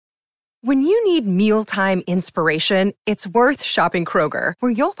When you need mealtime inspiration, it's worth shopping Kroger,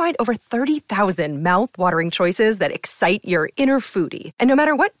 where you'll find over 30,000 mouth-watering choices that excite your inner foodie. And no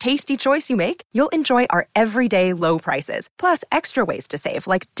matter what tasty choice you make, you'll enjoy our everyday low prices, plus extra ways to save,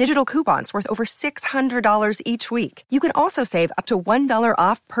 like digital coupons worth over $600 each week. You can also save up to $1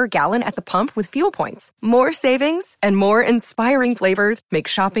 off per gallon at the pump with fuel points. More savings and more inspiring flavors make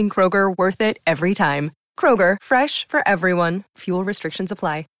shopping Kroger worth it every time. Kroger, fresh for everyone. Fuel restrictions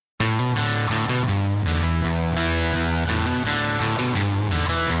apply.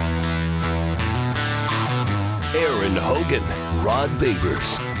 Aaron Hogan, Rod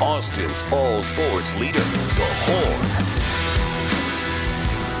Babers, Austin's all-sports leader, The Horn.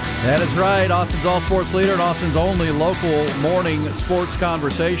 That is right. Austin's all-sports leader and Austin's only local morning sports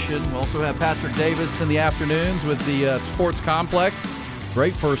conversation. We also have Patrick Davis in the afternoons with the Sports Complex.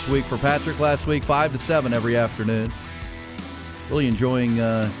 Great first week for Patrick last week, 5 to 7 every afternoon. Really enjoying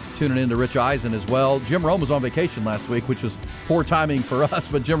tuning in to Rich Eisen as well. Jim Rome was on vacation last week, which was poor timing for us,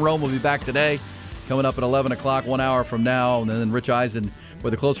 but Jim Rome will be back today. Coming up at 11 o'clock, 1 hour from now. And then Rich Eisen,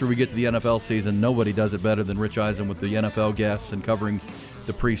 where the closer we get to the NFL season, nobody does it better than Rich Eisen with the NFL guests and covering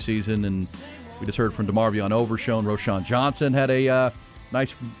the preseason. And we just heard from DeMarvion Overshown. Roschon Johnson had a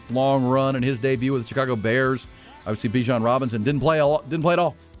nice long run in his debut with the Chicago Bears. Obviously, Bijan Robinson didn't play at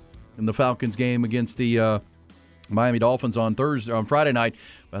all in the Falcons game against the Miami Dolphins on Friday night.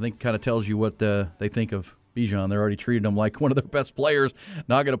 I think it kind of tells you what they think of Bijan. They're already treating him like one of their best players,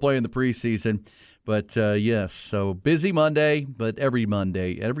 not going to play in the preseason. But, yes, so busy Monday, but every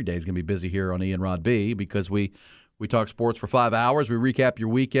day is going to be busy here on Ian Rod B because we talk sports for 5 hours. We recap your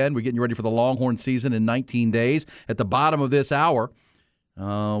weekend. We're getting you ready for the Longhorn season in 19 days. At the bottom of this hour,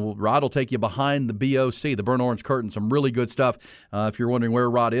 Rod will take you behind the BOC, the Burnt Orange Curtain, some really good stuff. If you're wondering where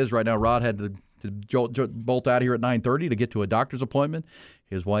Rod is right now, Rod had to bolt out here at 9:30 to get to a doctor's appointment.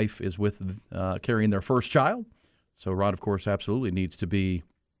 His wife is carrying their first child. So Rod, of course, absolutely needs to be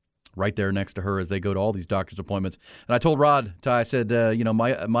right there next to her as they go to all these doctor's appointments. And I told Rod, Ty, I said,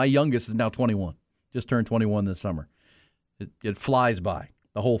 my youngest is now 21, just turned 21 this summer. It flies by,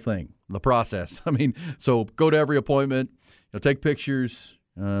 the whole thing, the process. I mean, so go to every appointment, take pictures,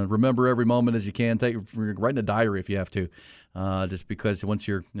 remember every moment as you can. Write in a diary if you have to, just because once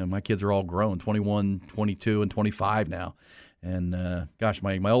my kids are all grown, 21, 22, and 25 now. And, gosh,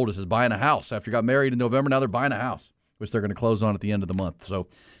 my oldest is buying a house. After got married in November, now they're buying a house, which they're going to close on at the end of the month. So,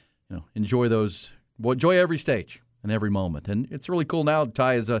 enjoy enjoy every stage and every moment. And it's really cool now,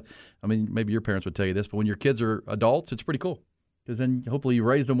 Ty, maybe your parents would tell you this, but when your kids are adults, it's pretty cool. Because then hopefully you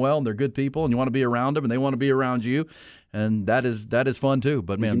raised them well and they're good people and you want to be around them and they want to be around you. And that is fun too.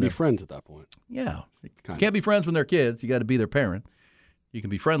 But man, you can be friends at that point. Yeah. You can't be friends when they're kids. You got to be their parent. You can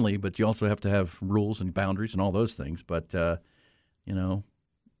be friendly, but you also have to have rules and boundaries and all those things. But,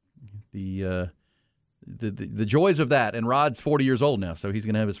 the joys of that, and Rod's 40 years old now, so he's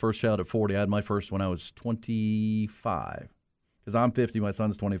going to have his first child at 40. I had my first when I was 25, because I'm 50, my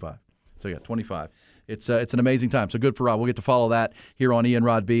son's 25. So, 25. It's an amazing time, so good for Rod. We'll get to follow that here on Ian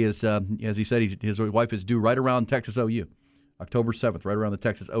Rod B. As he said, his wife is due right around Texas OU, October 7th, right around the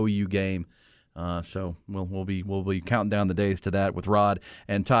Texas OU game. So we'll be counting down the days to that with Rod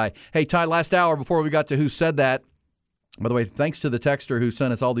and Ty. Hey, Ty, last hour before we got to Who Said That, by the way, thanks to the texter who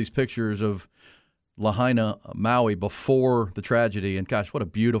sent us all these pictures of Lahaina, Maui, before the tragedy. And, gosh, what a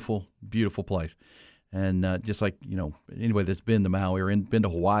beautiful, beautiful place. And just like, anybody that's been to Maui or been to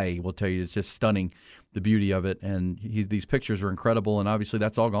Hawaii will tell you it's just stunning, the beauty of it. And these pictures are incredible, and obviously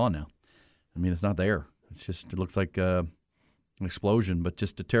that's all gone now. I mean, it's not there. It looks like an explosion, but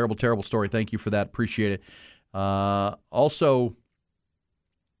just a terrible, terrible story. Thank you for that. Appreciate it. Also,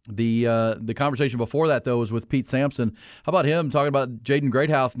 the conversation before that, though, was with Pete Sampson. How about him talking about Jaden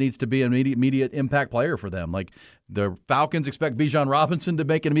Greathouse needs to be an immediate impact player for them? Like, the Falcons expect Bijan Robinson to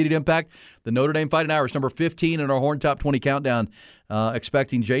make an immediate impact. The Notre Dame Fighting Irish, number 15 in our Horn Top 20 countdown,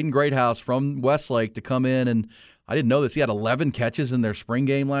 expecting Jaden Greathouse from Westlake to come in. And I didn't know this. He had 11 catches in their spring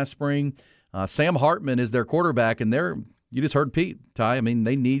game last spring. Sam Hartman is their quarterback, and you just heard Pete, Ty. I mean,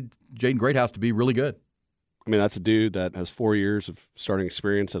 they need Jaden Greathouse to be really good. I mean, that's a dude that has 4 years of starting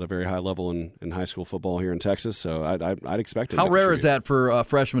experience at a very high level in high school football here in Texas, so I'd expect it. How rare is that for a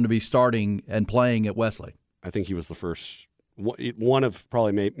freshman to be starting and playing at Westlake? I think he was the first one of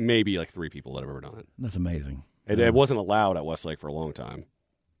probably maybe like 3 people that have ever done it. That's amazing. It wasn't allowed at Westlake for a long time.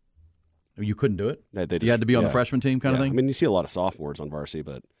 You couldn't do it? You had to be on the freshman team kind of thing? I mean, you see a lot of sophomores on varsity,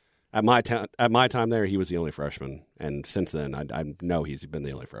 but at my time there, he was the only freshman, and since then, I know he's been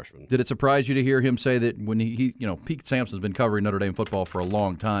the only freshman. Did it surprise you to hear him say that when Pete Sampson's been covering Notre Dame football for a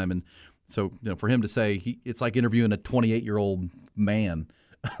long time, and so for him to say it's like interviewing a 28-year-old man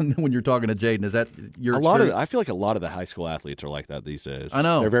when you're talking to Jaden. Is that your experience? I feel like a lot of the high school athletes are like that these days. I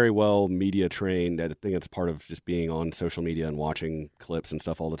know. They're very well media trained. I think it's part of just being on social media and watching clips and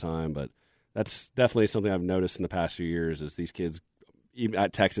stuff all the time. But that's definitely something I've noticed in the past few years is these kids, even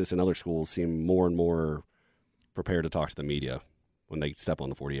at Texas and other schools, seem more and more prepared to talk to the media when they step on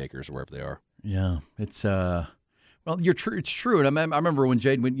the 40 acres or wherever they are. Yeah, it's well, it's true. And I remember when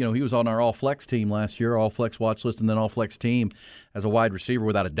Jaden, he was on our All Flex team last year, All Flex watch list, and then All Flex team as a wide receiver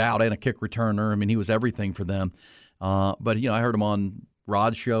without a doubt, and a kick returner. I mean, he was everything for them. But I heard him on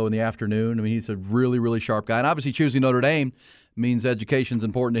Rod's show in the afternoon. I mean, he's a really, really sharp guy, and obviously choosing Notre Dame means education's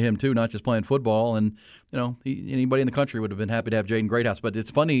important to him too, not just playing football. And anybody in the country would have been happy to have Jaden Greathouse. But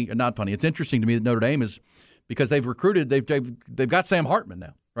it's funny, not funny. It's interesting to me that Notre Dame is, because they've recruited, they've got Sam Hartman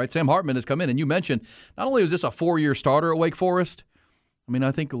now. Right, Sam Hartman has come in, and you mentioned not only was this a 4-year starter at Wake Forest. I mean,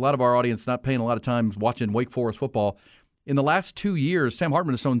 I think a lot of our audience not paying a lot of time watching Wake Forest football. In the last 2 years, Sam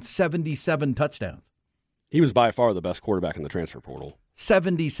Hartman has thrown 77 touchdowns. He was by far the best quarterback in the transfer portal.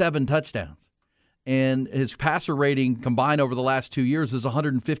 77 touchdowns, and his passer rating combined over the last 2 years is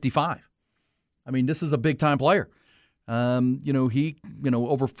 155. I mean, this is a big time player. He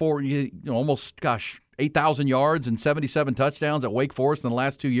over almost 8,000 yards and 77 touchdowns at Wake Forest in the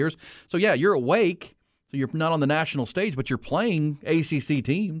last 2 years. So, yeah, you're at Wake, so you're not on the national stage, but you're playing ACC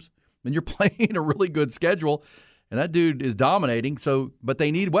teams, and you're playing a really good schedule, and that dude is dominating. So, but they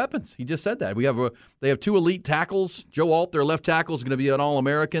need weapons. He just said that. They have 2 elite tackles. Joe Alt, their left tackle, is going to be an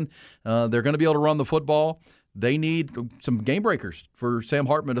All-American. They're going to be able to run the football. They need some game breakers for Sam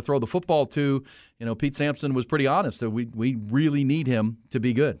Hartman to throw the football to. Pete Sampson was pretty honest that we really need him to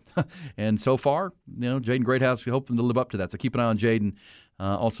be good. And so far, Jaden Greathouse, hoping to live up to that. So keep an eye on Jaden.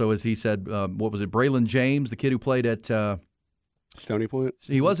 Also, as he said, what was it, Braylon James, the kid who played at Stony Point?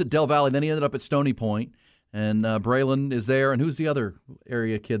 He was at Del Valley, then he ended up at Stony Point. And Braylon is there. And who's the other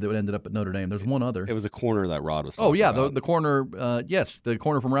area kid that ended up at Notre Dame? There's one other. It was a corner that Rod was talking about. Oh, yeah, the corner, yes, the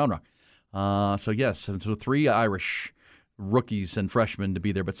corner from Round Rock. So 3 Irish rookies and freshmen to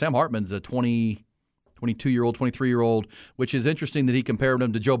be there. But Sam Hartman's a 22-year-old, 23-year-old, which is interesting that he compared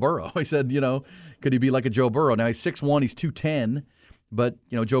him to Joe Burrow. He said, could he be like a Joe Burrow? Now, he's 6'1", he's 210, but,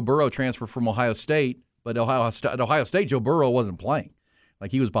 Joe Burrow transferred from Ohio State, but at Ohio State, Joe Burrow wasn't playing.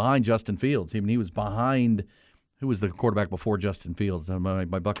 Like, he was behind Justin Fields. He was behind – who was the quarterback before Justin Fields? My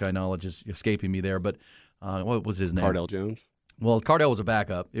Buckeye knowledge is escaping me there, but what was his name? Cardell Jones. Well, Cardell was a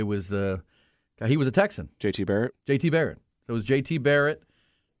backup. He was a Texan. J.T. Barrett. So it was J.T. Barrett,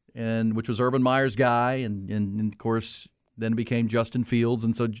 which was Urban Meyer's guy, and of course then it became Justin Fields.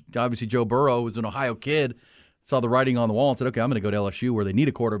 And so obviously Joe Burrow was an Ohio kid, saw the writing on the wall and said, okay, I'm going to go to LSU where they need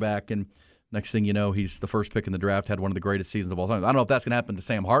a quarterback. And next thing you know, he's the first pick in the draft, had one of the greatest seasons of all time. I don't know if that's going to happen to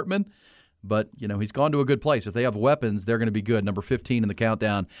Sam Hartman, but he's gone to a good place. If they have weapons, they're going to be good. Number 15 in the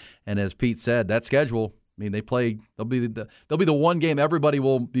countdown. And as Pete said, that schedule, I mean, they'll be the one game everybody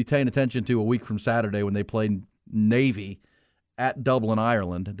will be paying attention to a week from Saturday when they play Navy at Dublin,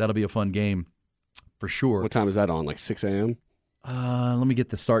 Ireland. That'll be a fun game for sure. What time is that on? Like 6 a.m.? Let me get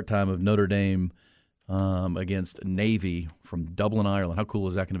the start time of Notre Dame against Navy from Dublin, Ireland. How cool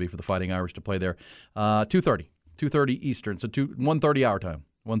is that going to be for the Fighting Irish to play there? 2:30 Eastern, so 1:30 our time,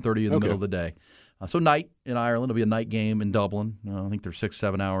 1:30 in the middle of the day. So night in Ireland. It'll be a night game in Dublin. I think they're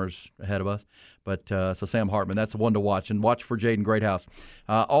 6-7 hours ahead of us. But so Sam Hartman, that's one to watch. And watch for Jaden Greathouse.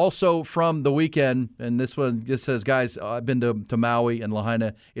 Also from the weekend, and this says, guys, I've been to Maui and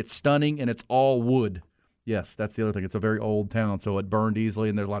Lahaina. It's stunning, and it's all wood. Yes, that's the other thing. It's a very old town, so it burned easily,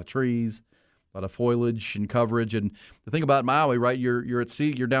 and there's a lot of trees, a lot of foliage and coverage. And the thing about Maui, right, you're at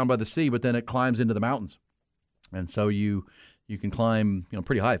sea, you're down by the sea, but then it climbs into the mountains. And so you can climb,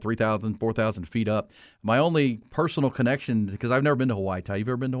 pretty high, 3,000, 4,000 feet up. My only personal connection, because I've never been to Hawaii. Ty, you've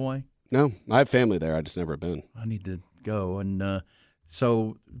ever been to Hawaii? No, I have family there. I just never been. I need to go. And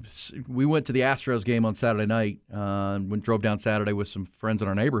so we went to the Astros game on Saturday night. Drove down Saturday with some friends in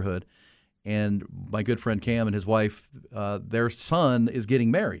our neighborhood. And my good friend Cam and his wife, their son is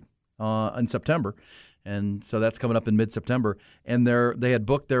getting married in September. And so that's coming up in mid-September. And they had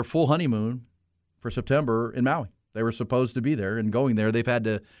booked their full honeymoon for September in Maui. They were supposed to be there and going there. They've had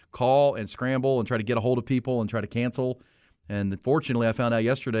to call and scramble and try to get a hold of people and try to cancel. And fortunately, I found out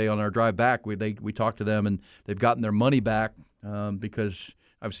yesterday on our drive back, we talked to them, and they've gotten their money back because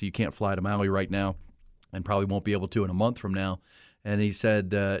obviously you can't fly to Maui right now and probably won't be able to in a month from now. And he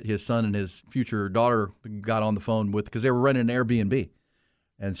said his son and his future daughter got on the phone because they were renting an Airbnb.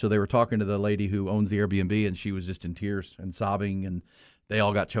 And so they were talking to the lady who owns the Airbnb, and she was just in tears and sobbing, and they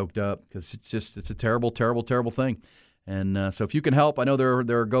all got choked up because it's a terrible, terrible, terrible thing. And so if you can help, I know there are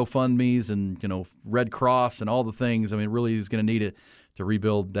GoFundMes and Red Cross and all the things. I mean, it really is going to need it to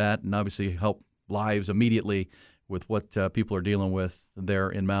rebuild that and obviously help lives immediately with what people are dealing with there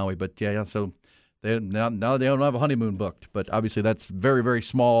in Maui. But, so now they don't have a honeymoon booked. But obviously that's very, very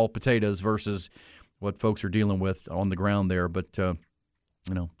small potatoes versus what folks are dealing with on the ground there. But,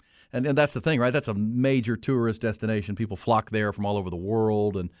 and that's the thing, right? That's a major tourist destination. People flock there from all over the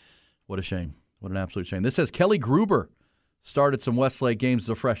world, and what a shame. What an absolute shame. This says Kelly Gruber started some Westlake games as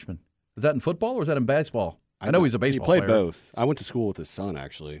a freshman. Was that in football or was that in baseball? I know he's a baseball player. He played both. I went to school with his son,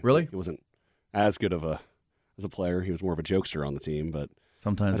 actually. Really? He wasn't as good of as a player. He was more of a jokester on the team, but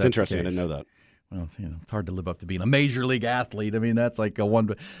sometimes that's interesting. I didn't know that. Well, it's hard to live up to being a major league athlete. I mean, that's like a one,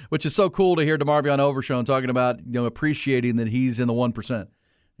 which is so cool to hear DeMarvion Overshown talking about, appreciating that he's in the 1%.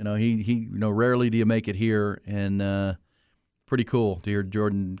 He rarely do you make it here, and pretty cool to hear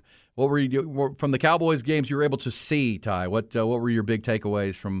Jordan. What were you from the Cowboys games you were able to see, Ty? What were your big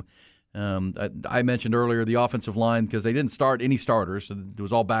takeaways from? I mentioned earlier the offensive line because they didn't start any starters, so it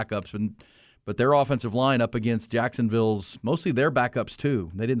was all backups, but their offensive line up against Jacksonville's mostly their backups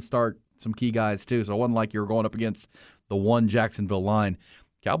too. They didn't start some key guys too, so it wasn't like you were going up against the one Jacksonville line.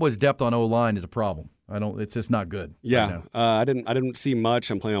 Cowboys' depth on O-line is a problem. It's just not good. Yeah, right I didn't see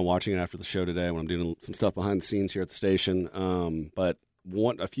much. I'm planning on watching it after the show today when I'm doing some stuff behind the scenes here at the station. But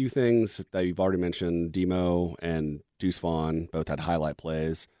a few things that you've already mentioned, Demo and Deuce Vaughn both had highlight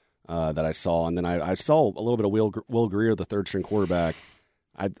plays that I saw, and then I saw a little bit of Will Greer, the third-string quarterback.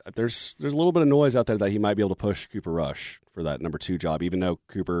 There's a little bit of noise out there that he might be able to push Cooper Rush for that number 2 job, even though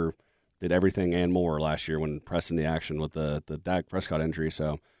Cooper did everything and more last year when pressed in the action with the Dak Prescott injury.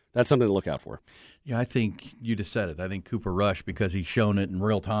 So that's something to look out for. Yeah, I think you just said it. I think Cooper Rush, because he's shown it in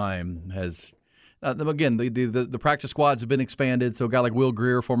real time, has again, the practice squads have been expanded. So a guy like Will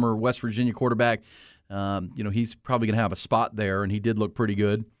Greer, former West Virginia quarterback, he's probably going to have a spot there, and he did look pretty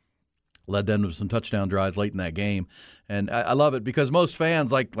good. Led them to some touchdown drives late in that game. And I love it because most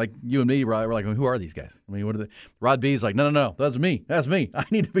fans, like you and me, right, we're like, who are these guys? I mean, what are they? Rod B's like, no, that's me. I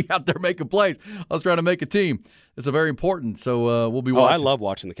need to be out there making plays. I was trying to make a team. It's a very important. So we'll be watching. I love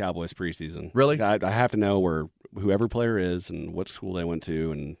watching the Cowboys preseason. Really? I have to know where whoever player is and what school they went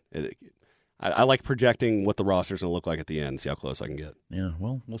to. And I like projecting what the roster's going to look like at the end, see how close I can get. Yeah,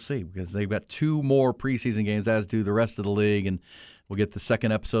 well, we'll see because they've got 2 more preseason games, as do the rest of the league. And we'll get the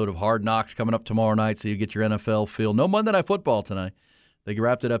second episode of Hard Knocks coming up tomorrow night, so you get your NFL feel. No Monday Night Football tonight. They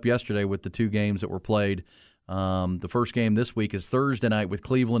wrapped it up yesterday with the 2 games that were played. The first game this week is Thursday night with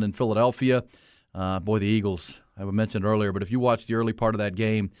Cleveland and Philadelphia. The Eagles, I mentioned earlier, but if you watch the early part of that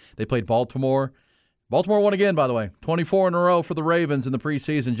game, they played Baltimore. Baltimore won again, by the way. 24 in a row for the Ravens in the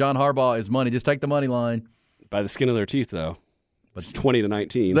preseason. John Harbaugh is money. Just take the money line. By the skin of their teeth, though. It's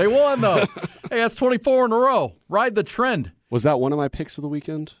 20-19. They won, though. Hey, that's 24 in a row. Ride the trend. Was that one of my picks of the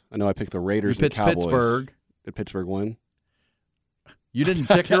weekend? I know I picked the Raiders and Cowboys. Pittsburgh. Did Pittsburgh win? You didn't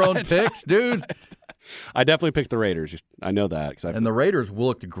pick your own picks, dude? I definitely picked the Raiders. I know that. And the Raiders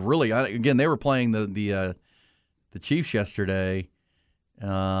looked really – again, they were playing the Chiefs yesterday.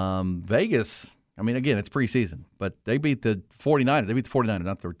 Vegas – I mean, again, it's preseason, but they beat the 49ers. They beat the 49ers,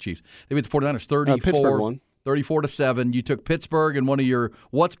 not the Chiefs. They beat the 49ers 34-7. You took Pittsburgh in one of your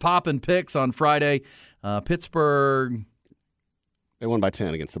What's Poppin' picks on Friday. Pittsburgh. They won by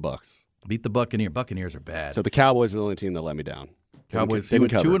 10 against the Bucs. Beat the Buccaneers. Buccaneers are bad. So the Cowboys were the only team that let me down. Cowboys, you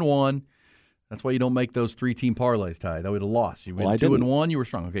went 2-1. That's why you don't make those 3-team parlays, Ty. That would have lost. You went 2-1. You were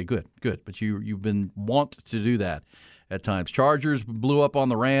strong. Okay, good. But you've been want to do that at times. Chargers blew up on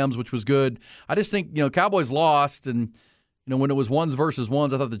the Rams, which was good. I just think, Cowboys lost, and, when it was ones versus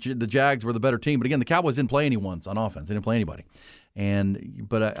ones, I thought the Jags were the better team. But again, the Cowboys didn't play any ones on offense. They didn't play anybody.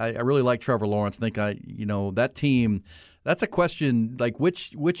 But I really like Trevor Lawrence. I think that team, that's a question, like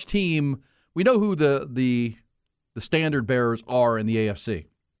which team, we know who the standard bearers are in the AFC.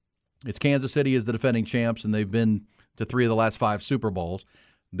 It's Kansas City is the defending champs, and they've been to 3 of the last 5 Super Bowls.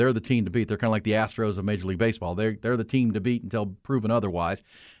 They're the team to beat. They're kind of like the Astros of Major League Baseball. They're the team to beat until proven otherwise.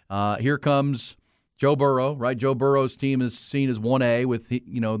 Here comes Joe Burrow, right? Joe Burrow's team is seen as 1A with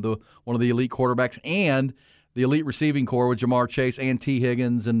one of the elite quarterbacks and the elite receiving core with Jamar Chase and T.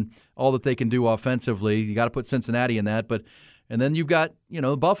 Higgins and all that they can do offensively. You got to put Cincinnati in that, and then you've got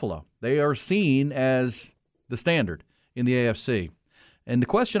Buffalo. They are seen as the standard in the AFC. And the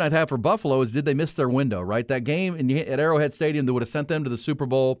question I'd have for Buffalo is, did they miss their window, right? That game at Arrowhead Stadium that would have sent them to the Super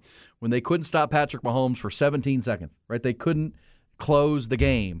Bowl when they couldn't stop Patrick Mahomes for 17 seconds, right? They couldn't close the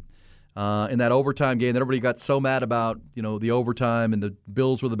game in that overtime game that everybody got so mad about, the overtime and the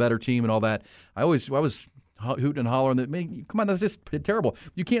Bills were the better team and all that. I was hooting and hollering. Come on, that's just terrible.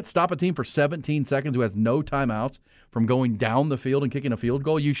 You can't stop a team for 17 seconds who has no timeouts from going down the field and kicking a field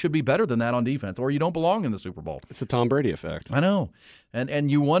goal. You should be better than that on defense, or you don't belong in the Super Bowl. It's the Tom Brady effect. I know.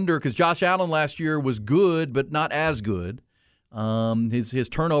 And you wonder, because Josh Allen last year was good, but not as good. His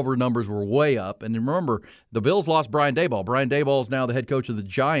turnover numbers were way up. And remember, the Bills lost Brian Daboll. Brian Daboll is now the head coach of the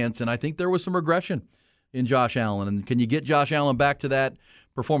Giants, and I think there was some regression in Josh Allen. And can you get Josh Allen back to that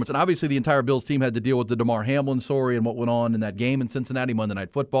performance? And obviously the entire Bills team had to deal with the Damar Hamlin story and what went on in that game in Cincinnati, Monday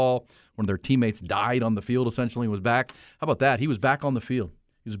Night Football. One of their teammates died on the field, essentially, and was back. How about that? He was back on the field.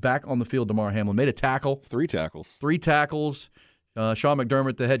 He was back on the field, Damar Hamlin. Made a tackle. 3 tackles. 3 tackles. Sean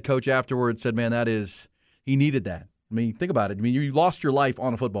McDermott, the head coach, afterwards said, man, he needed that. I mean, think about it. I mean, you lost your life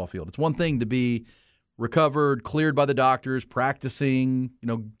on a football field. It's one thing to be recovered, cleared by the doctors, practicing,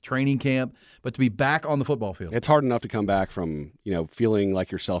 training camp, but to be back on the football field. It's hard enough to come back from, feeling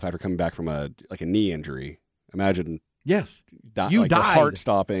like yourself after coming back from a knee injury. Imagine. Yes. You died. Your heart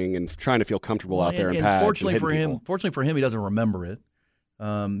stopping and trying to feel comfortable out there in pads. Fortunately for him, he doesn't remember it.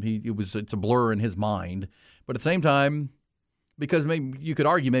 It's a blur in his mind. But at the same time, because maybe you could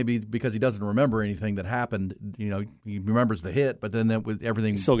argue because he doesn't remember anything that happened, he remembers the hit, but then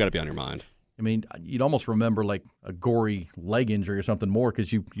everything. It's still got to be on your mind. I mean, you'd almost remember like a gory leg injury or something more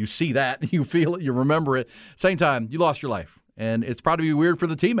because you see that, you feel it, you remember it. Same time, you lost your life. And it's probably weird for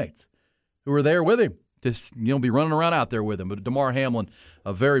the teammates who were there with him to be running around out there with him. But Damar Hamlin,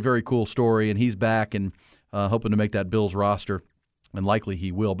 a very, very cool story, and he's back and hoping to make that Bills roster, and likely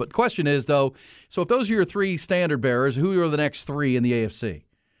he will. But the question is, though, so if those are your 3 standard bearers, who are the next 3 in the AFC?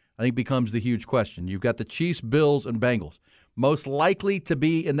 I think becomes the huge question. You've got the Chiefs, Bills, and Bengals. Most likely to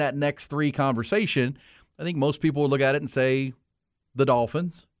be in that next 3 conversation, I think most people would look at it and say the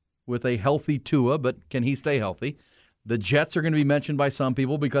Dolphins with a healthy Tua, but can he stay healthy? The Jets are going to be mentioned by some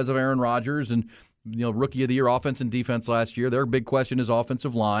people because of Aaron Rodgers and Rookie of the Year offense and defense last year. Their big question is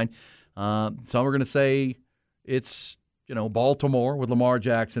offensive line. Some are going to say it's Baltimore with Lamar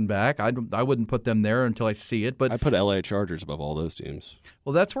Jackson back. I wouldn't put them there until I see it. But I put L.A. Chargers above all those teams.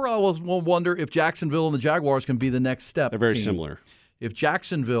 Well, that's where I will wonder if Jacksonville and the Jaguars can be the next step. They're very team. similar. If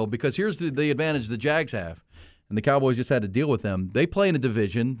Jacksonville, because here's the advantage the Jags have, and the Cowboys just had to deal with them. They play in a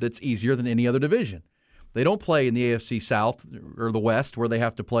division that's easier than any other division. They don't play in the AFC South or the West where they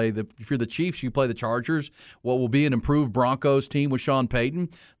have to play. If you're the Chiefs, you play the Chargers, what will be an improved Broncos team with Sean Payton,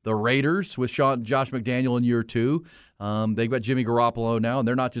 the Raiders with Josh McDaniel in year 2. They've got Jimmy Garoppolo now, and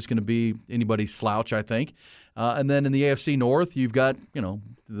they're not just going to be anybody's slouch, I think. And then in the AFC North, you've got,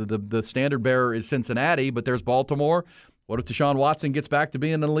 the standard bearer is Cincinnati, but there's Baltimore. What if Deshaun Watson gets back to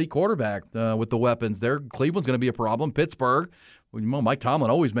being an elite quarterback with the weapons there? Cleveland's going to be a problem. Pittsburgh, Mike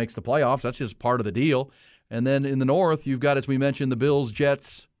Tomlin always makes the playoffs. That's just part of the deal. And then in the North, you've got, as we mentioned, the Bills,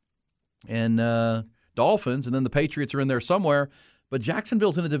 Jets, and Dolphins, and then the Patriots are in there somewhere. But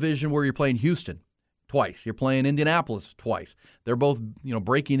Jacksonville's in a division where you're playing Houston twice. You're playing Indianapolis twice. They're both,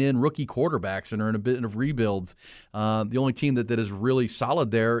 breaking in rookie quarterbacks and are in a bit of rebuilds. The only team that is really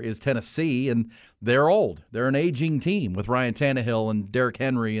solid there is Tennessee, and they're old. They're an aging team with Ryan Tannehill and Derrick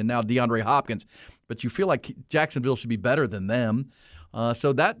Henry and now DeAndre Hopkins. But you feel like Jacksonville should be better than them.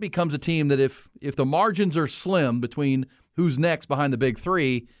 So that becomes a team that if the margins are slim between who's next behind the big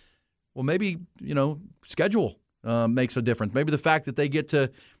 3, well, maybe, schedule makes a difference. Maybe the fact that they get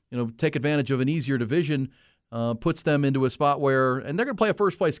to take advantage of an easier division puts them into a spot where, and they're going to play a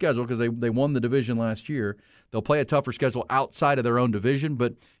first-place schedule because they won the division last year. They'll play a tougher schedule outside of their own division.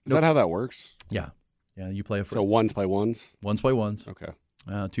 But is that how that works? Yeah. You play so ones play ones? Ones play ones. Okay.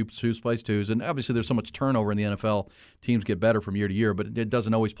 Twos plays twos. And obviously there's so much turnover in the NFL. Teams get better from year to year, but it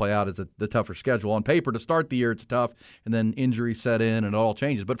doesn't always play out as the tougher schedule. On paper, to start the year, it's tough, and then injuries set in and it all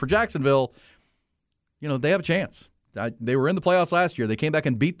changes. But for Jacksonville, they have a chance. They were in the playoffs last year. They came back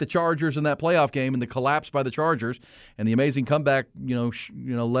and beat the Chargers in that playoff game, and the collapse by the Chargers, and the amazing comeback,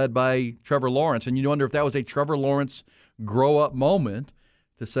 led by Trevor Lawrence. And you wonder if that was a Trevor Lawrence grow-up moment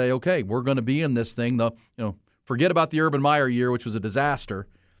to say, okay, we're going to be in this thing. Forget about the Urban Meyer year, which was a disaster.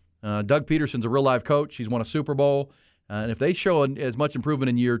 Doug Peterson's a real-life coach. He's won a Super Bowl. And if they show as much improvement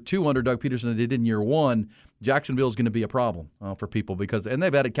in year 2 under Doug Peterson as they did in year 1, Jacksonville's going to be a problem for people and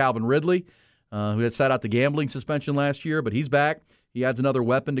they've added Calvin Ridley, who had sat out the gambling suspension last year, but he's back. He adds another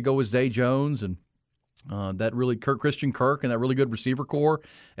weapon to go with Zay Jones and that really Christian Kirk and that really good receiver core.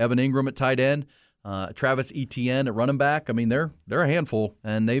 Evan Ingram at tight end, Travis Etienne at running back. I mean, they're a handful,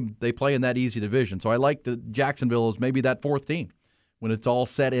 and they play in that easy division. So I like the Jacksonville as maybe that 4th team when it's all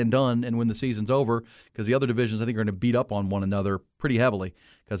said and done and when the season's over, because the other divisions I think are going to beat up on one another pretty heavily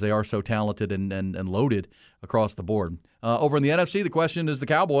because they are so talented and loaded across the board. Over in the NFC, the question is the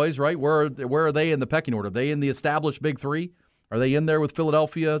Cowboys, right? Where are they in the pecking order? Are they in the established Big Three? Are they in there with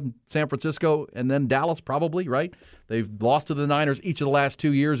Philadelphia, San Francisco, and then Dallas probably, right? They've lost to the Niners each of the last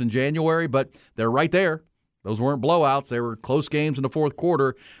 2 years in January, but they're right there. Those weren't blowouts. They were close games in the fourth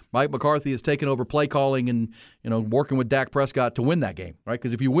quarter. Mike McCarthy has taken over play calling and, working with Dak Prescott to win that game, right?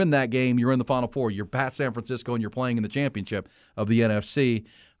 Because if you win that game, you're in the Final Four. You're past San Francisco and you're playing in the championship of the NFC.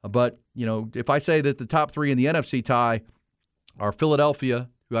 But, if I say that the top three in the NFC tie are Philadelphia,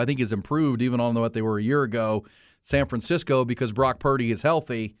 who I think has improved even on what they were a year ago, San Francisco because Brock Purdy is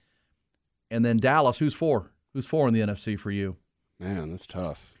healthy, and then Dallas, who's four? Who's four in the NFC for you? Man, that's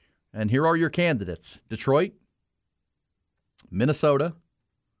tough. And here are your candidates: Detroit, Minnesota,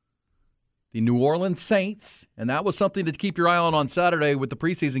 the New Orleans Saints, and that was something to keep your eye on Saturday with the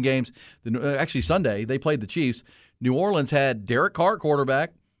preseason games. Actually, Sunday, they played the Chiefs. New Orleans had Derek Carr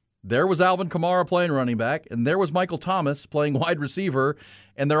quarterback. There was Alvin Kamara playing running back, and there was Michael Thomas playing wide receiver,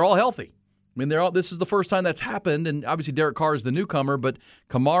 and they're all healthy. I mean, this is the first time that's happened, and obviously Derek Carr is the newcomer, but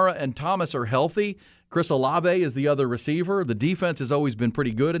Kamara and Thomas are healthy. Chris Olave is the other receiver. The defense has always been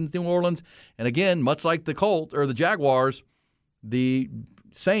pretty good in New Orleans. And again, much like the Colts or the Jaguars, the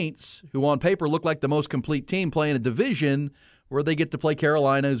Saints, who on paper look like the most complete team, play in a division where they get to play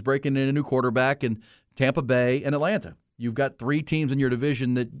Carolina, who's breaking in a new quarterback, and Tampa Bay and Atlanta. You've got three teams in your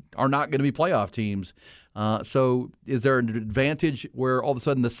division that are not going to be playoff teams. So is there an advantage where all of a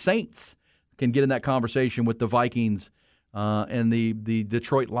sudden the Saints can get in that conversation with the Vikings and the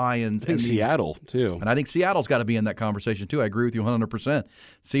Detroit Lions? I think Seattle, too. And I think Seattle's got to be in that conversation, too. I agree with you 100%.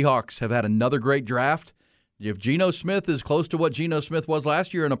 Seahawks have had another great draft. If Geno Smith is close to what Geno Smith was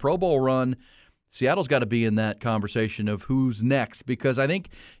last year in a Pro Bowl run, Seattle's got to be in that conversation of who's next. Because I think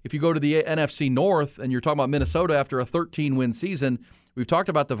if you go to the NFC North and you're talking about Minnesota after a 13-win season, we've talked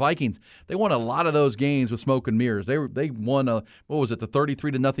about the Vikings. They won a lot of those games with smoke and mirrors. They won the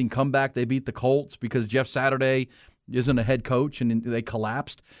 33-0 comeback. They beat the Colts because Jeff Saturday isn't a head coach and they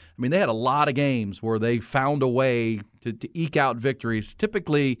collapsed. I mean, they had a lot of games where they found a way to eke out victories.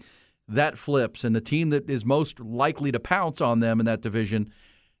 Typically, that flips, and the team that is most likely to pounce on them in that division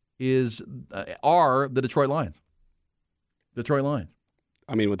are the Detroit Lions. Detroit Lions.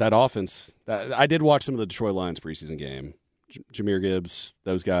 I mean, with that offense, I did watch some of the Detroit Lions preseason game. Jahmyr Gibbs,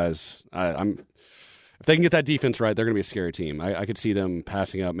 those guys. If they can get that defense right, they're going to be a scary team. I could see them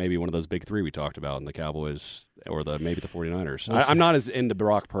passing up maybe one of those big three we talked about in the Cowboys or maybe the 49ers. I'm not as into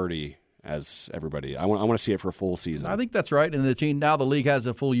Brock Purdy as everybody. I want to see it for a full season. I think that's right. And the team now, the league has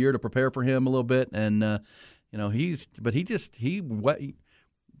a full year to prepare for him a little bit. And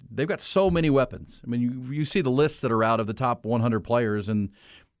they've got so many weapons. I mean, you see the lists that are out of the top 100 players, and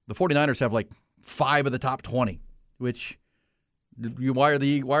the 49ers have like 5 of the top 20, which. Why are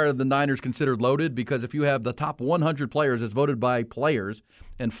the Niners considered loaded? Because if you have the top 100 players as voted by players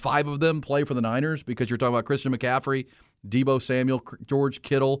and 5 of them play for the Niners, because you're talking about Christian McCaffrey, Deebo Samuel, George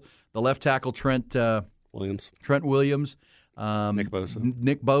Kittle, the left tackle Trent Williams, Nick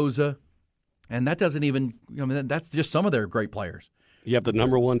Bosa, and that doesn't even that's just some of their great players. You have the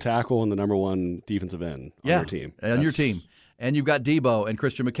number 1 tackle and the number 1 defensive end on your team. Your team. And you've got Deebo and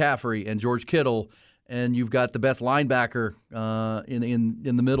Christian McCaffrey and George Kittle. And you've got the best linebacker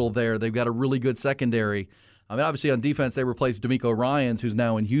in the middle there. They've got a really good secondary. I mean, obviously on defense they replaced DeMeco Ryans, who's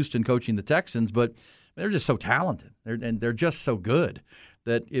now in Houston coaching the Texans. But they're just so talented, they're just so good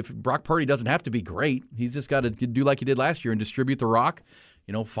that if Brock Purdy doesn't have to be great, he's just got to do like he did last year and distribute the rock.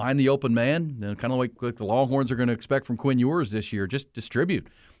 Find the open man, kind of like the Longhorns are going to expect from Quinn Ewers this year. Just distribute.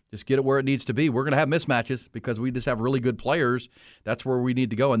 Just get it where it needs to be. We're going to have mismatches because we just have really good players. That's where we need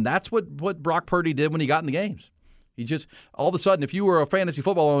to go. And that's what Brock Purdy did when he got in the games. He just, all of a sudden, if you were a fantasy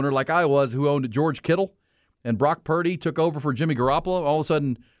football owner like I was who owned George Kittle and Brock Purdy took over for Jimmy Garoppolo, all of a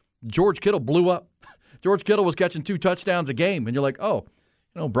sudden George Kittle blew up. George Kittle was catching 2 touchdowns a game. And you're like,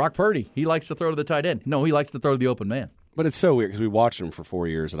 Brock Purdy, he likes to throw to the tight end. No, he likes to throw to the open man. But it's so weird because we watched him for 4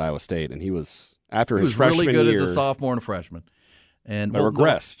 years at Iowa State, and he was, after his freshman year. He was really good as a sophomore and a freshman. And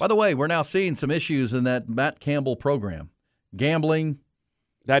regressed. By the way, we're now seeing some issues in that Matt Campbell program. Gambling.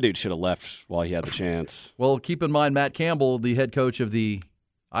 That dude should have left while he had the chance. Well, keep in mind, Matt Campbell, the head coach of the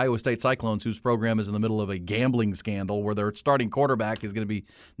Iowa State Cyclones, whose program is in the middle of a gambling scandal where their starting quarterback is going to be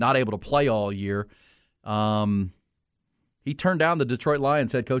not able to play all year. He turned down the Detroit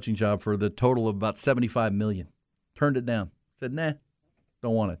Lions head coaching job for the total of about $75 million. Turned it down. Said, nah,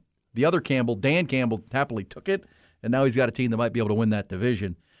 don't want it. The other Campbell, Dan Campbell, happily took it. And now he's got a team that might be able to win that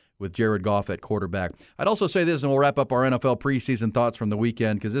division with Jared Goff at quarterback. I'd also say this, and we'll wrap up our NFL preseason thoughts from the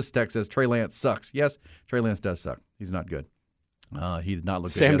weekend, because this text says Trey Lance sucks. Yes, Trey Lance does suck. He's not good. He did not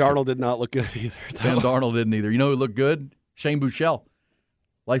look good. Sam Darnold did not look good either. Sam Darnold didn't either. You know who looked good? Shane Buechele,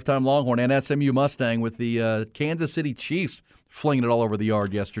 lifetime Longhorn and SMU Mustang with the Kansas City Chiefs flinging it all over the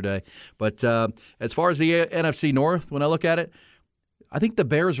yard yesterday. But as far as the NFC North, when I look at it, I think the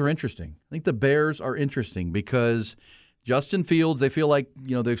Bears are interesting. I think the Bears are interesting because Justin Fields, they feel like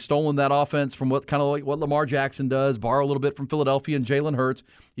they've stolen that offense from what Lamar Jackson does, borrow a little bit from Philadelphia and Jalen Hurts.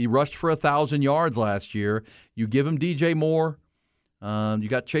 He rushed for 1,000 yards last year. You give him DJ Moore. You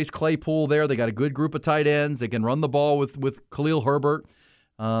got Chase Claypool there. They got a good group of tight ends. They can run the ball with Khalil Herbert.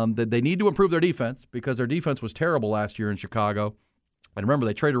 They need to improve their defense because their defense was terrible last year in Chicago. And remember,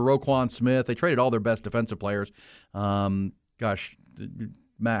 they traded Roquan Smith. They traded all their best defensive players.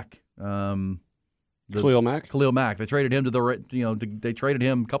 Mack. Khalil Mack. Khalil Mack. They traded him they traded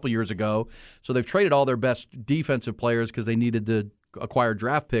him a couple years ago. So they've traded all their best defensive players because they needed to acquire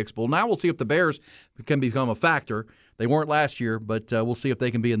draft picks. Well, now we'll see if the Bears can become a factor. They weren't last year, but we'll see if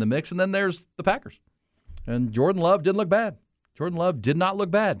they can be in the mix. And then there's the Packers. And Jordan Love didn't look bad. Jordan Love did not look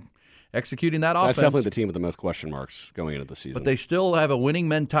bad executing that offense. That's definitely the team with the most question marks going into the season. But they still have a winning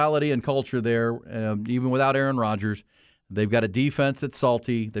mentality and culture there, even without Aaron Rodgers. They've got a defense that's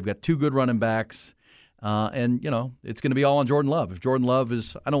salty. They've got two good running backs. And it's going to be all on Jordan Love. If Jordan Love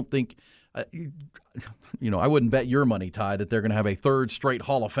is, I don't think, I wouldn't bet your money, Ty, that they're going to have a third straight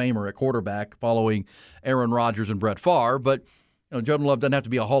Hall of Famer at quarterback following Aaron Rodgers and Brett Favre. But Jordan Love doesn't have to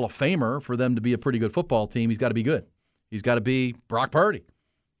be a Hall of Famer for them to be a pretty good football team. He's got to be good. He's got to be Brock Purdy.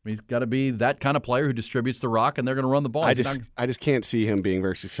 He's got to be that kind of player who distributes the rock, and they're going to run the ball. I just can't see him being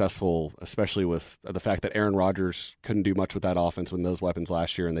very successful, especially with the fact that Aaron Rodgers couldn't do much with that offense with those weapons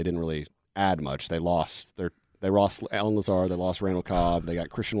last year, and they didn't really add much. They lost Allen Lazard, they lost Randall Cobb, they got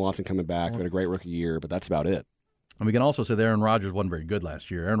Christian Watson coming back, had a great rookie year, but that's about it. And we can also say that Aaron Rodgers wasn't very good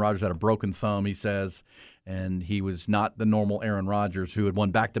last year. Aaron Rodgers had a broken thumb, he says, and he was not the normal Aaron Rodgers who had won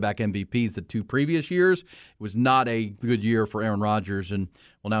back-to-back MVPs the two previous years. It was not a good year for Aaron Rodgers, and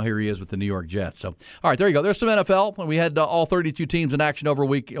well, now here he is with the New York Jets. So, all right, there you go. There's some NFL. We had all 32 teams in action over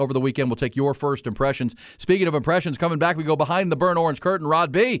the weekend. We'll take your first impressions. Speaking of impressions, coming back, we go behind the burnt orange curtain.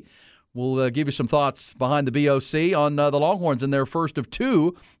 Rod B. We'll give you some thoughts behind the BOC on the Longhorns in their first of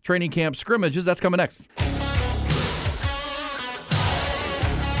two training camp scrimmages. That's coming next.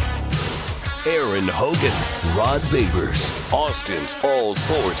 Aaron Hogan, Rod Babers, Austin's all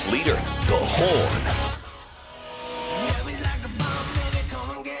sports leader, The Horn.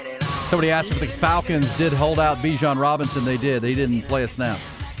 Somebody asked if the Falcons did hold out Bijan Robinson. They did. They didn't play a snap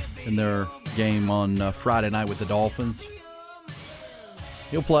in their game on Friday night with the Dolphins.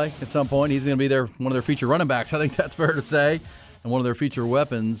 He'll play at some point. He's going to be one of their feature running backs. I think that's fair to say. And one of their feature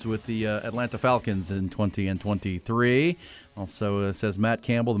weapons with the Atlanta Falcons in 20 and 23. Also says Matt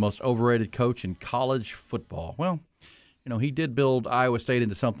Campbell, the most overrated coach in college football. Well, he did build Iowa State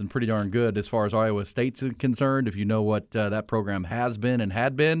into something pretty darn good as far as Iowa State's concerned, if you know what that program has been and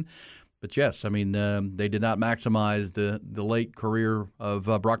had been. But yes, they did not maximize the late career of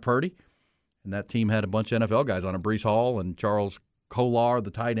Brock Purdy. And that team had a bunch of NFL guys on it, Breece Hall and Charles Kolar,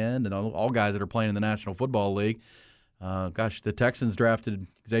 the tight end, and all guys that are playing in the National Football League. The Texans drafted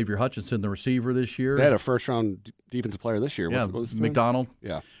Xavier Hutchinson, the receiver, this year. They had a first-round defensive player this year. What was McDonald.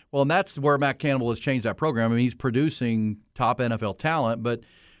 Yeah. Well, and that's where Matt Campbell has changed that program. He's producing top NFL talent, but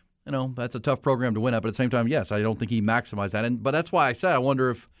that's a tough program to win at. But at the same time, yes, I don't think he maximized that. But that's why I said I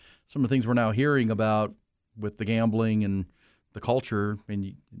wonder if some of the things we're now hearing about with the gambling and the culture,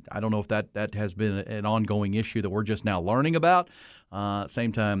 I don't know if that has been an ongoing issue that we're just now learning about.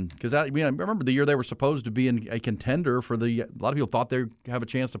 Same time, because I remember the year they were supposed to be in a contender for a lot of people thought they'd have a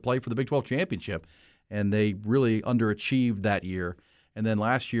chance to play for the Big 12 championship, and they really underachieved that year. And then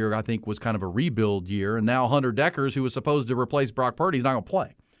last year, I think, was kind of a rebuild year, and now Hunter Dekkers, who was supposed to replace Brock Purdy, is not going to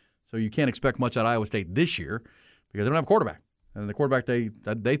play. So you can't expect much out of Iowa State this year because they don't have a quarterback. And the quarterback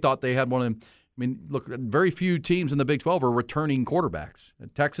they thought they had one of them. Look, very few teams in the Big 12 are returning quarterbacks.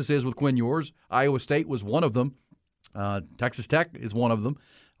 Texas is with Quinn Ewers. Iowa State was one of them. Texas Tech is one of them.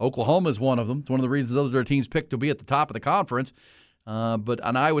 Oklahoma is one of them. It's one of the reasons those are teams picked to be at the top of the conference. But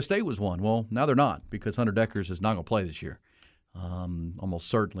Iowa State was one. Well, now they're not because Hunter Dekkers is not going to play this year. Almost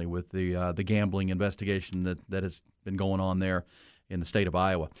certainly with the gambling investigation that has been going on there in the state of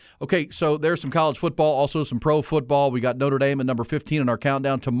Iowa. Okay, so there's some college football, also some pro football. We got Notre Dame at number 15 in our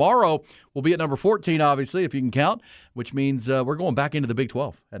countdown. Tomorrow we'll be at number 14, obviously, if you can count, which means we're going back into the Big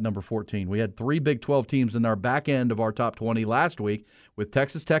 12 at number 14. We had 3 Big 12 teams in our back end of our top 20 last week with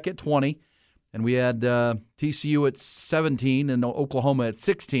Texas Tech at 20, and we had TCU at 17 and Oklahoma at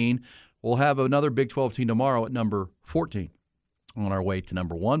 16. We'll have another Big 12 team tomorrow at number 14 on our way to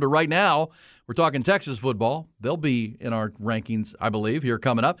number 1. But right now, we're talking Texas football. They'll be in our rankings, I believe, here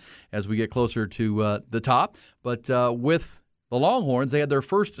coming up as we get closer to the top. But with the Longhorns, they had their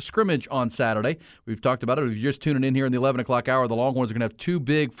first scrimmage on Saturday. We've talked about it. If you're just tuning in here in the 11 o'clock hour, the Longhorns are going to have 2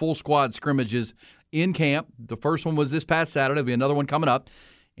 big full squad scrimmages in camp. The first one was this past Saturday. There'll be another one coming up.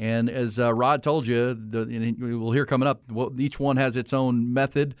 And as Rod told you, and we'll hear coming up, each one has its own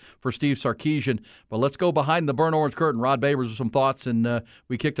method for Steve Sarkisian. But let's go behind the burnt orange curtain. Rod Babers with some thoughts, and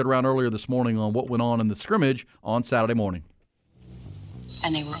we kicked it around earlier this morning on what went on in the scrimmage on Saturday morning.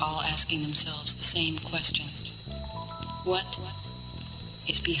 And they were all asking themselves the same question. What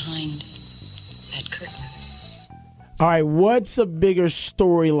is behind that curtain? All right, what's a bigger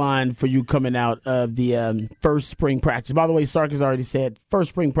storyline for you coming out of the first spring practice? By the way, Sark has already said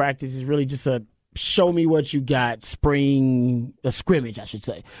first spring practice is really just a show me what you got a scrimmage, I should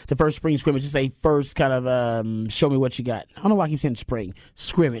say. The first spring scrimmage is a first kind of show me what you got. I don't know why I keep saying spring.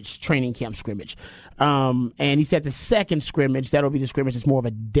 Scrimmage, training camp scrimmage. And he said the second scrimmage, that'll be the scrimmage, it's more of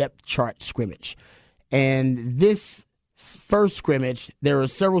a depth chart scrimmage. And this first scrimmage, there are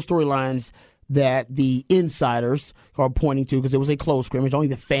several storylines that the insiders are pointing to because it was a close scrimmage. Only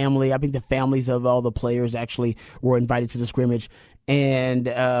the families of all the players actually were invited to the scrimmage. And,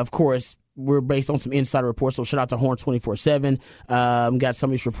 of course, we're based on some insider reports, so shout out to Horn 24/7. Got some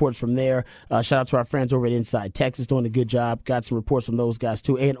of these reports from there. Shout out to our friends over at Inside Texas doing a good job. Got some reports from those guys,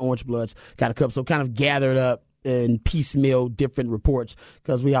 too, and Orange Bloods. Got a couple, so kind of gathered up and piecemeal different reports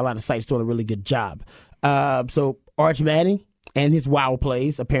because we got a lot of sites doing a really good job. So Arch Manning and his wow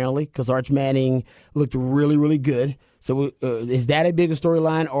plays, apparently, because Arch Manning looked really, really good. So is that a bigger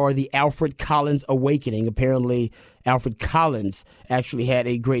storyline or the Alfred Collins awakening? Apparently, Alfred Collins actually had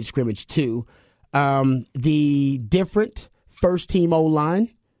a great scrimmage, too. The different first-team O-line,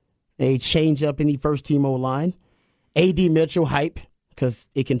 a change-up in the first-team O-line. A.D. Mitchell hype, because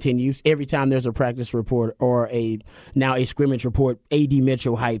it continues. Every time there's a practice report or now a scrimmage report, A.D.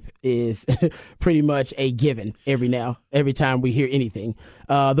 Mitchell hype is pretty much a given every time we hear anything.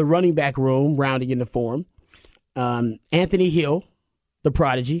 The running back room rounding into form. Anthony Hill, the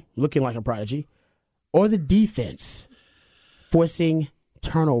prodigy, looking like a prodigy. Or the defense forcing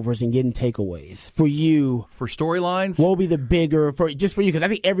turnovers and getting takeaways. For you, for storylines, what will be the bigger for you? Because I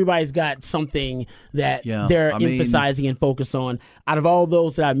think everybody's got something that they're emphasizing and focus on. Out of all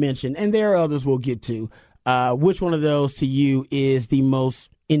those that I mentioned, and there are others we'll get to, which one of those to you is the most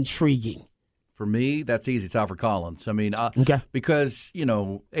intriguing? For me, that's easy. It's Alfred Collins. I mean, okay. Because,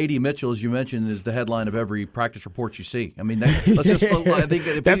 A.D. Mitchell, as you mentioned, is the headline of every practice report you see. I mean, I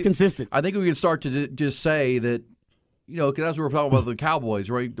think that's consistent. I think we can start to just say that, because as we were talking about the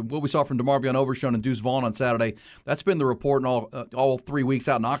Cowboys, right? What we saw from DeMarvion Overshown and Deuce Vaughn on Saturday, that's been the report in all 3 weeks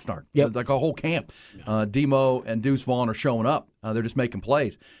out in Oxnard. Yep. It's like a whole camp. Demo and Deuce Vaughn are showing up. They're just making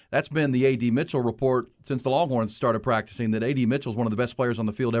plays. That's been the A.D. Mitchell report since the Longhorns started practicing, that A.D. Mitchell is one of the best players on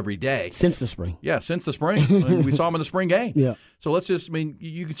the field every day. Since the spring. Yeah, since the spring. We saw him in the spring game. Yeah. So let's just,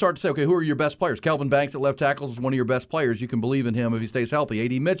 you can start to say, okay, who are your best players? Kelvin Banks at left tackle is one of your best players. You can believe in him if he stays healthy.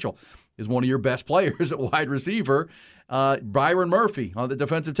 A.D. Mitchell is one of your best players at wide receiver. Byron Murphy on the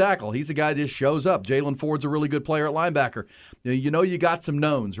defensive tackle. He's a guy that just shows up. Jalen Ford's a really good player at linebacker. You got some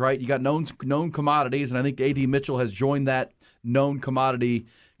knowns, right? You got known commodities, and I think A.D. Mitchell has joined that known commodity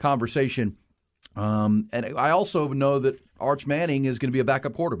conversation. And I also know that Arch Manning is going to be a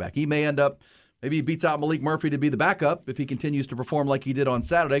backup quarterback. He may end up, maybe he beats out Malik Murphy to be the backup if he continues to perform like he did on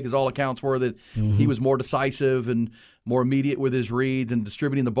Saturday, because all accounts were that he was more decisive and more immediate with his reads and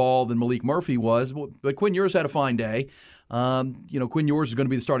distributing the ball than Malik Murphy was. But Quinn Ewers had a fine day. Quinn Ewers is going to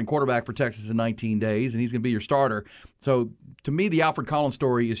be the starting quarterback for Texas in 19 days, and he's going to be your starter. So, to me, the Alfred Collins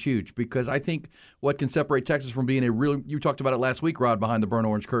story is huge, because I think what can separate Texas from being you talked about it last week, Rod, behind the burnt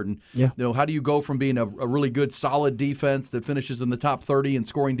orange curtain. Yeah. How do you go from being a really good, solid defense that finishes in the top 30 in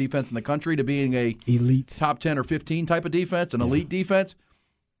scoring defense in the country to being a elite top 10 or 15 type of defense, an elite defense?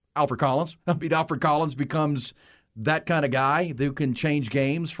 Alfred Collins. Alfred Collins becomes that kind of guy who can change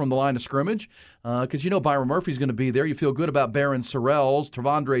games from the line of scrimmage, because Byron Murphy's going to be there. You feel good about Barron Sorrells,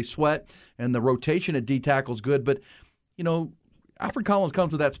 Tavondre Sweat, and the rotation at D-tackle is good. But, Alfred Collins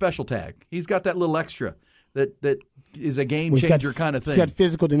comes with that special tag. He's got that little extra that is a game-changer kind of thing. He's got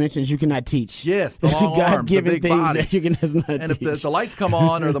physical dimensions you cannot teach. Yes, the long arms, the big body. That you can not and teach. If the lights come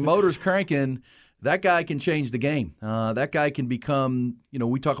on or the motor's cranking, that guy can change the game. That guy can become,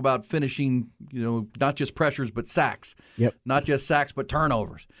 we talk about finishing, not just pressures but sacks. Yep. Not just sacks but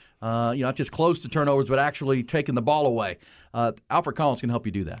turnovers. Not just close to turnovers but actually taking the ball away. Alfred Collins can help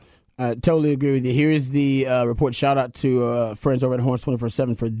you do that. Totally agree with you. Here's the report. Shout out to friends over at Horns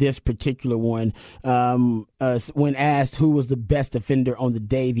 24/7 for this particular one. When asked who was the best defender on the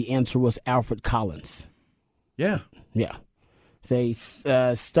day, the answer was Alfred Collins. Yeah. They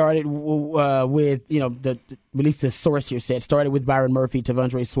started with, at least the source here said, started with Byron Murphy.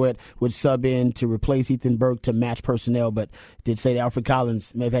 Tavondre Sweat would sub in to replace Ethan Burke to match personnel, but did say that Alfred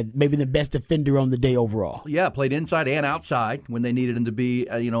Collins may have had maybe the best defender on the day overall. Yeah, played inside and outside when they needed him to be,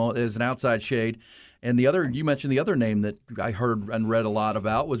 as an outside shade. And you mentioned the other name that I heard and read a lot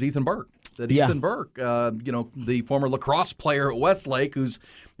about was Ethan Burke. Ethan Burke, the former lacrosse player at Westlake, who's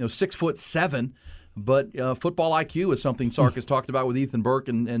 6'7". But football IQ is something Sark has talked about with Ethan Burke,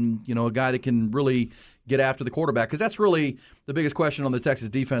 and a guy that can really get after the quarterback. Because that's really the biggest question on the Texas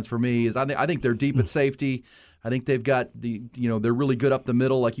defense for me is I think they're deep at safety. I think they've got they're really good up the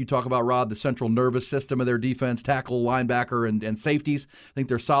middle, like you talk about, Rod, the central nervous system of their defense, tackle, linebacker, and safeties. I think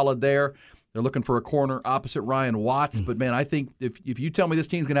they're solid there. They're looking for a corner opposite Ryan Watts. But, man, I think if you tell me this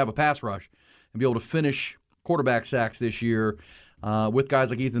team's going to have a pass rush and be able to finish quarterback sacks this year, with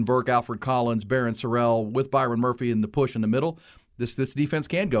guys like Ethan Burke, Alfred Collins, Barron Sorrell, with Byron Murphy in the push in the middle, this defense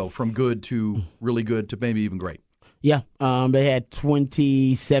can go from good to really good to maybe even great. Yeah, they had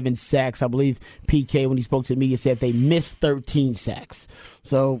 27 sacks. I believe PK, when he spoke to the media, said they missed 13 sacks.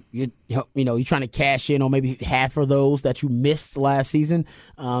 So you're trying to cash in on maybe half of those that you missed last season.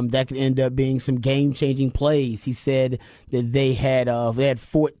 That could end up being some game-changing plays. He said that they had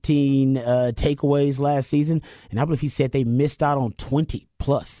 14 takeaways last season, and I believe he said they missed out on 20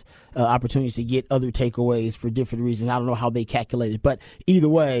 plus opportunities to get other takeaways for different reasons. I don't know how they calculated, but either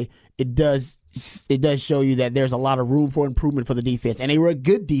way, it does show you that there's a lot of room for improvement for the defense. And they were a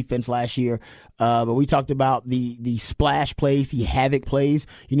good defense last year. But we talked about the splash plays, the havoc plays.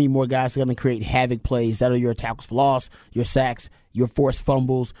 You need more guys who are going to create havoc plays. That are your tackles for loss, your sacks, your forced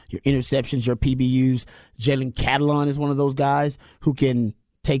fumbles, your interceptions, your PBUs. Jalen Catalon is one of those guys who can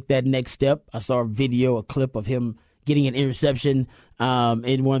take that next step. I saw a clip of him getting an interception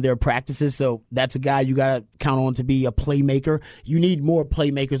in one of their practices. So that's a guy you got to count on to be a playmaker. You need more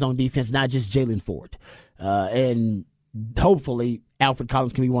playmakers on defense, not just Jalen Ford. And hopefully Alfred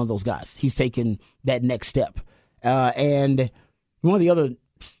Collins can be one of those guys. He's taken that next step. And one of the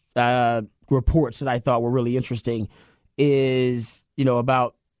other reports that I thought were really interesting is,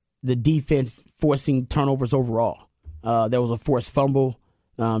 about the defense forcing turnovers overall. There was a forced fumble.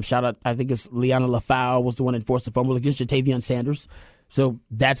 Shout out, I think it's Liana Lafau was the one that forced the fumble against Jatavion Sanders. So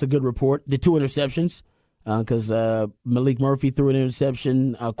that's a good report. The 2 interceptions, because Malik Murphy threw an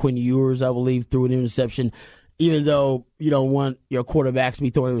interception. Quinn Ewers, I believe, threw an interception. Even though you don't want your quarterbacks to be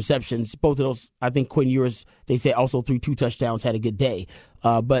throwing interceptions, both of those, I think Quinn Ewers, they say, also threw 2 touchdowns, had a good day.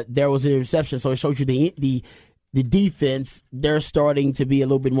 But there was an interception, so it shows you the defense, they're starting to be a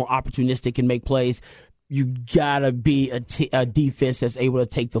little bit more opportunistic and make plays. You gotta be a defense that's able to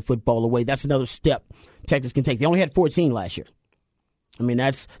take the football away. That's another step Texas can take. They only had 14 last year. I mean,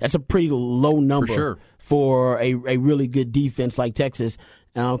 that's a pretty low number for a really good defense like Texas.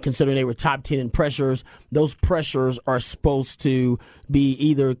 Considering they were top 10 in pressures, those pressures are supposed to be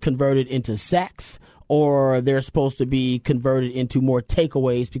either converted into sacks or they're supposed to be converted into more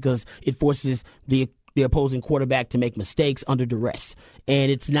takeaways because it forces the opposing quarterback to make mistakes under duress.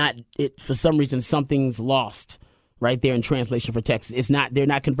 And for some reason, something's lost right there in translation for Texas. They're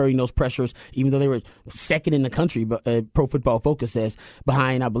not converting those pressures, even though they were second in the country, but Pro Football Focus says,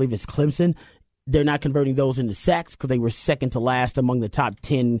 behind, I believe it's Clemson. They're not converting those into sacks because they were second to last among the top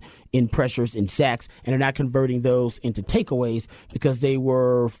 10 in pressures and sacks, and they're not converting those into takeaways because they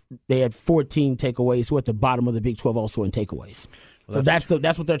had 14 takeaways, who at the bottom of the Big 12 also in takeaways. Well, so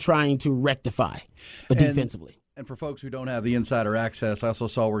that's what they're trying to rectify defensively. And for folks who don't have the insider access, I also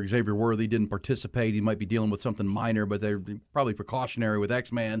saw where Xavier Worthy didn't participate. He might be dealing with something minor, but they're probably precautionary with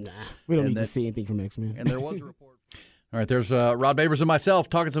X-Man. We don't need to see anything from X-Man. And there was a report. All right, there's Rod Babers and myself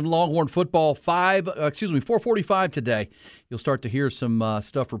talking some Longhorn football. 4:45 today. You'll start to hear some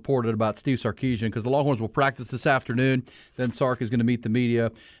stuff reported about Steve Sarkisian because the Longhorns will practice this afternoon. Then Sark is going to meet the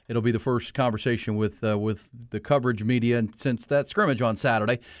media. It'll be the first conversation with the coverage media since that scrimmage on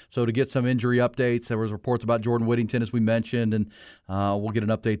Saturday. So to get some injury updates, there was reports about Jordan Whittington, as we mentioned, and we'll get an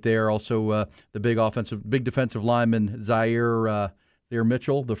update there. Also, the big defensive lineman Zaire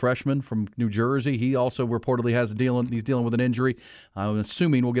Mitchell, the freshman from New Jersey, he also reportedly he's dealing with an injury. I'm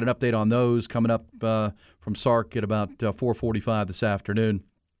assuming we'll get an update on those coming up from Sark at about 4:45 this afternoon.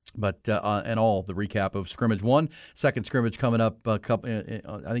 But and all the recap of scrimmage 1, second scrimmage coming up. I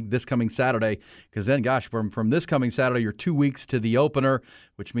think this coming Saturday, because then, gosh, from this coming Saturday, you're 2 weeks to the opener,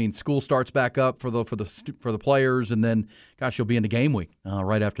 which means school starts back up for the players, and then, gosh, you'll be into game week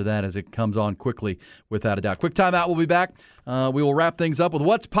right after that as it comes on quickly, without a doubt. Quick timeout. We'll be back. We will wrap things up with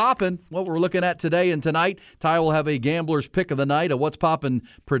what's poppin', what we're looking at today and tonight. Ty will have a gambler's pick of the night, a what's poppin'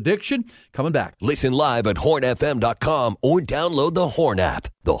 prediction coming back. Listen live at hornfm.com or download the Horn app.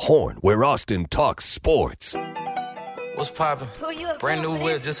 The Horn, where Austin talks sports. What's poppin'? Brand new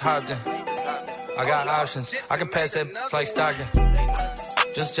whip, just hopped in. I got options. I can pass that like Stockton.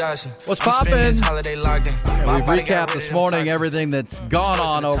 Just joshing. What's poppin'? We've recapped this morning everything that's gone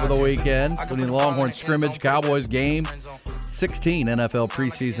on over the weekend, including the Longhorn scrimmage, Cowboys game, 16 NFL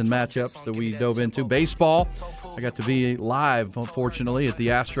preseason matchups that we dove into. Baseball, I got to be live, unfortunately, at the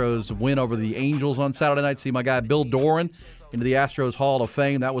Astros win over the Angels on Saturday night. See my guy Bill Doran into the Astros Hall of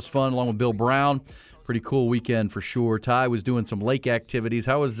Fame. That was fun, along with Bill Brown. Pretty cool weekend for sure. Ty was doing some lake activities.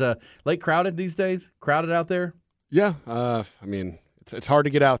 How was lake crowded these days? Crowded out there? Yeah. I mean, it's hard to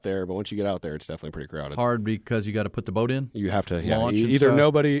get out there, but once you get out there, it's definitely pretty crowded. Hard because you got to put the boat in? You have to either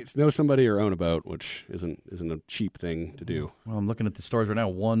know somebody or own a boat, which isn't a cheap thing to do. Well, I'm looking at the stories right now.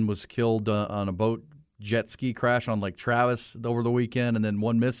 One was killed on a boat jet ski crash on Lake Travis over the weekend, and then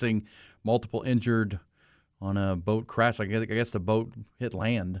one missing, multiple injured on a boat crash. I guess the boat hit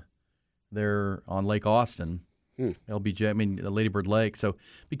land there on Lake Austin, LBJ, Lady Bird Lake. So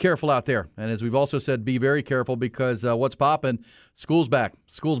be careful out there. And as we've also said, be very careful because what's popping? School's back.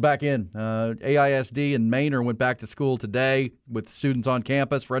 School's back in. AISD and Manor went back to school today with students on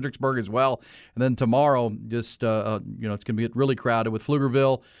campus, Fredericksburg as well. And then tomorrow, it's going to get really crowded with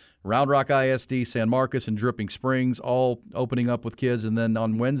Pflugerville, Round Rock ISD, San Marcos, and Dripping Springs all opening up with kids. And then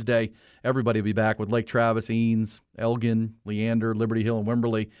on Wednesday, everybody will be back with Lake Travis, Eanes, Elgin, Leander, Liberty Hill, and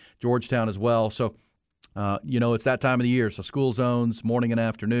Wimberley, Georgetown as well. So, it's that time of the year. So school zones, morning and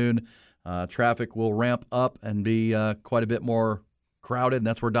afternoon. Traffic will ramp up and be quite a bit more crowded, and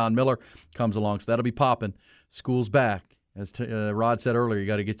that's where Don Miller comes along. So that'll be popping. School's back. As Rod said earlier, you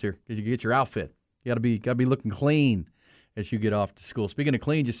got to get your outfit. You got to be looking clean as you get off to school. Speaking of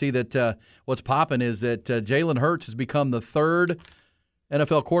clean, you see that what's popping is that Jalen Hurts has become the third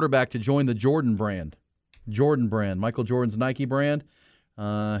NFL quarterback to join the Jordan brand. Jordan brand, Michael Jordan's Nike brand.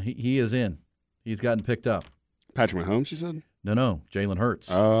 He is in. He's gotten picked up. Patrick Mahomes, you said? No, Jalen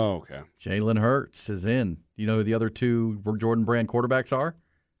Hurts. Oh, okay. Jalen Hurts is in. You know who the other two Jordan brand quarterbacks are?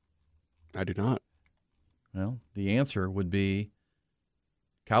 I do not. Well, the answer would be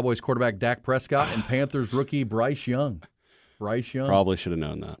Cowboys quarterback Dak Prescott and Panthers rookie Bryce Young. Bryce Young. Probably should have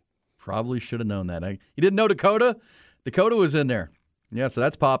known that. You didn't know Dakota? Dakota was in there. Yeah, so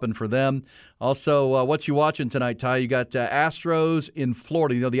that's popping for them. Also, what you watching tonight, Ty? You got Astros in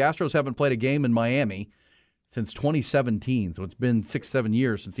Florida. You know, the Astros haven't played a game in Miami since 2017, so it's been 6-7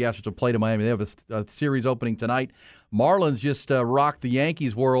 years since the Astros have played in Miami. They have a series opening tonight. Marlins just rocked the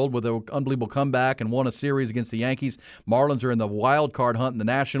Yankees world with an unbelievable comeback and won a series against the Yankees. Marlins are in the wild card hunt in the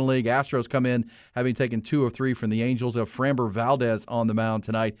National League. Astros come in having taken 2 of 3 from the Angels. They have Framber Valdez on the mound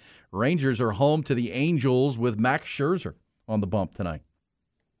tonight. Rangers are home to the Angels with Max Scherzer on the bump tonight.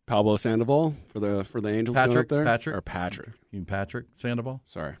 Pablo Sandoval for the Angels going up there? Patrick. You mean Patrick Sandoval?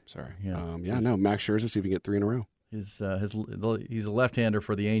 Sorry. Yeah. Max Scherzer, see if he can get 3 in a row. He's a left-hander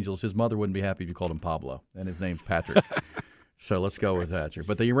for the Angels. His mother wouldn't be happy if you called him Pablo, and his name's Patrick. So let's go with Patrick.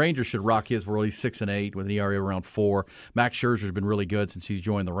 But the Rangers should rock his world. He's 6-8 with an ERA around 4. Max Scherzer's been really good since he's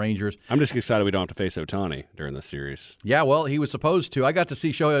joined the Rangers. I'm just excited we don't have to face Ohtani during this series. Yeah, well, he was supposed to. I got to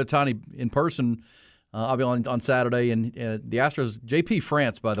see Shohei Ohtani in person. I'll be on Saturday, and the Astros. JP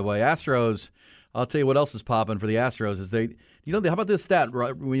France, by the way, Astros. I'll tell you what else is popping for the Astros is they. How about this stat? Right?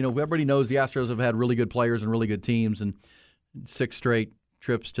 Everybody knows the Astros have had really good players and really good teams, and 6 straight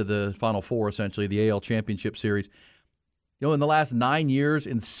trips to the Final Four, essentially the AL Championship Series. In the last 9 years,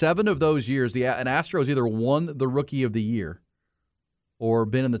 in 7 of those years, an Astros either won the Rookie of the Year or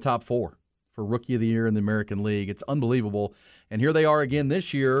been in the top 4 for Rookie of the Year in the American League. It's unbelievable, and here they are again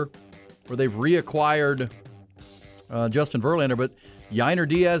this year, where they've reacquired Justin Verlander, but Yainer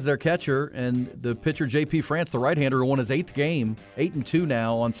Diaz, their catcher, and the pitcher J.P. France, the right-hander, who won his 8th game, 8-2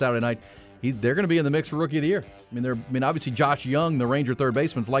 now on Saturday night. They're going to be in the mix for Rookie of the Year. Obviously Josh Young, the Ranger third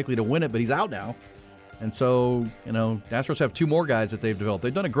baseman, is likely to win it, but he's out now. And so, the Astros have 2 more guys that they've developed.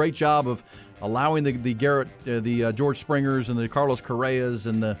 They've done a great job of allowing the George Springers and the Carlos Correas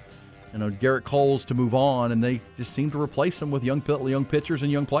and the Garrett Coles to move on, and they just seem to replace them with young pitchers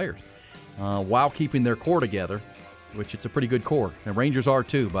and young players. While keeping their core together, which it's a pretty good core. And Rangers are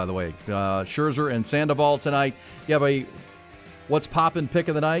too, by the way. Scherzer and Sandoval tonight. You have What's poppin' pick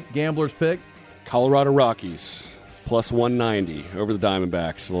of the night? Gambler's pick? Colorado Rockies plus 190 over the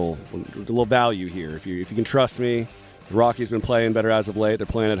Diamondbacks. A little value here. If you can trust me, the Rockies been playing better as of late. They're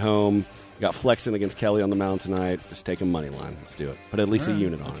playing at home. We got Flexen against Kelly on the mound tonight. Just take a money line. Let's do it. Put at least a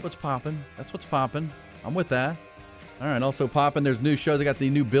unit on it. That's what's poppin'. I'm with that. All right, also popping. There's new shows. I got the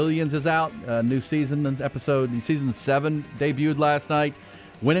new Billions is out. New season episode. Season 7 debuted last night.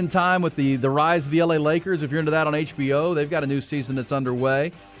 Winning Time with the rise of the LA Lakers. If you're into that on HBO, they've got a new season that's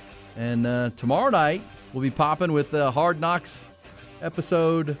underway. And tomorrow night we'll be popping with Hard Knocks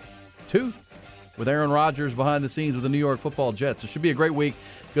episode 2 with Aaron Rodgers behind the scenes with the New York Football Jets. It should be a great week.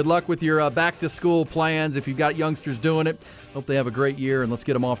 Good luck with your back to school plans. If you've got youngsters doing it, hope they have a great year, and let's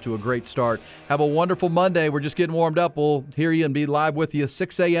get them off to a great start. Have a wonderful Monday. We're just getting warmed up. We'll hear you and be live with you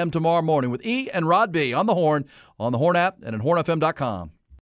 6 a.m. tomorrow morning with E and Rod B on the Horn app, and at hornfm.com.